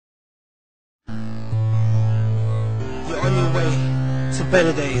the way to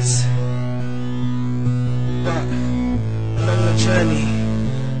better days. But along the journey,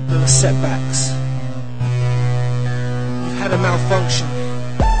 there were setbacks. You've had a malfunction.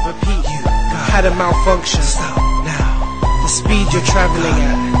 Repeat, you've had a malfunction. Stop now. The speed you're traveling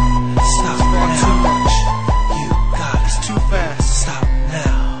at. Stop far now. Too much. You got it. It's too fast. Stop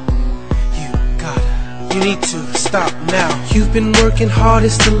now. You got it. You need to stop now. You've been working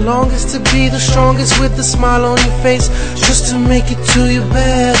hardest, the longest to be the strongest, with a smile on your face, just to make it to your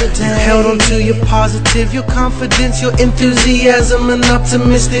better day. You held on to your positive, your confidence, your enthusiasm, and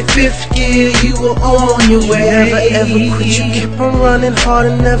optimistic. Fifth gear, you were on your way. You never ever quit, you kept on running hard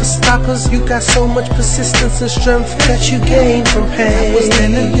and never stop, 'cause you got so much persistence and strength that you gained from pain. That was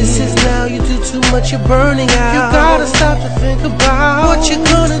then and this is now. You do too much, you're burning out. You gotta stop to think about what you're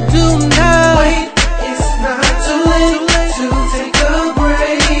gonna do now. Wait, it's not too late to take a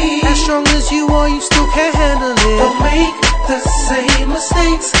break. As strong as you are, you still can't handle it. Don't make the same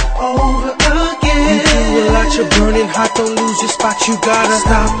mistakes over again. You do a lot, you're burning hot, don't lose your spot. You gotta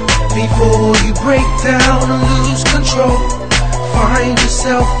stop before you break down and lose control. Find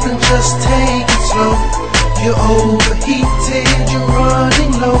yourself and just take it slow. You're overheated, you're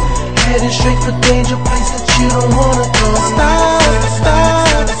running low, heading straight for danger, place that you don't wanna go. Stop,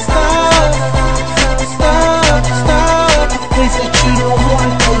 stop, stop, stop, stop, place that you don't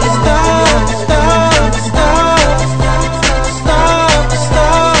wanna go. Stop, stop, stop, stop,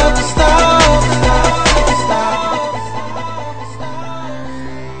 stop, stop, stop.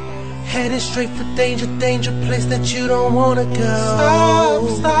 Heading straight for danger, danger, place that you don't wanna go. Stop,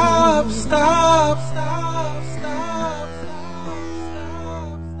 stop, stop, stop.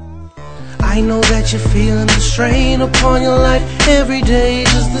 I know that you're feeling the strain upon your life every day,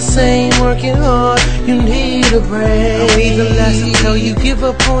 just the same, working hard, you need a break. I'll be the last to tell you give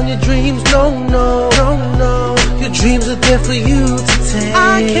up on your dreams. No, no, no, no, your dreams are there for you to take.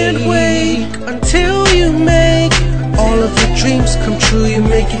 I can't wait until you make all of your dreams come true. You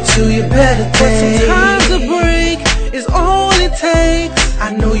make it to your better day. But sometimes a break is all it takes.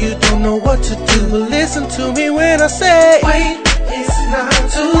 I know you don't know what to do, but listen to me when I say, wait, it's not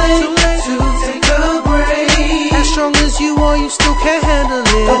too late to take a break. As strong as you are, you still can't handle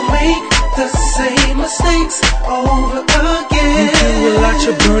it. Don't make the same mistakes over again. You do a lot,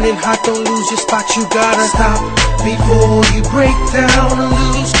 you're burning hot, don't lose your spot. You gotta stop before you break down and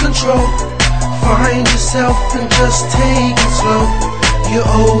lose control. Find yourself and just take it slow. You're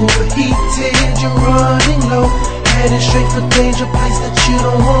overheated, you're running low, heading straight for danger, place that you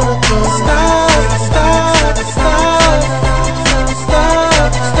don't wanna go. Stop, stop, stop,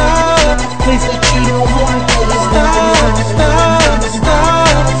 stop, stop, place that you don't wanna go. Stop, stop, stop,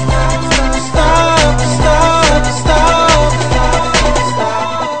 stop, stop, stop, stop.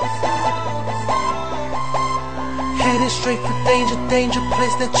 Heading straight for danger, danger,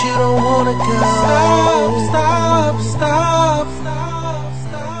 place that you don't wanna go. Stop, stop, stop, stop,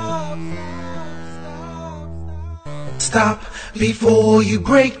 stop, stop. Stop before you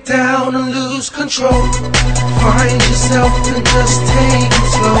break down and lose control. Find yourself and just take it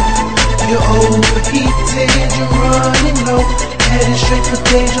slow. You're overheated, you're running low, heading straight for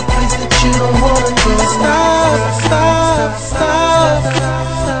danger, place that you don't wanna go. Stop, stop, stop,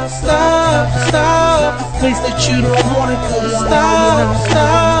 stop, stop, place that you don't wanna go. Stop,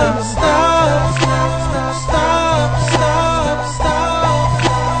 stop, stop.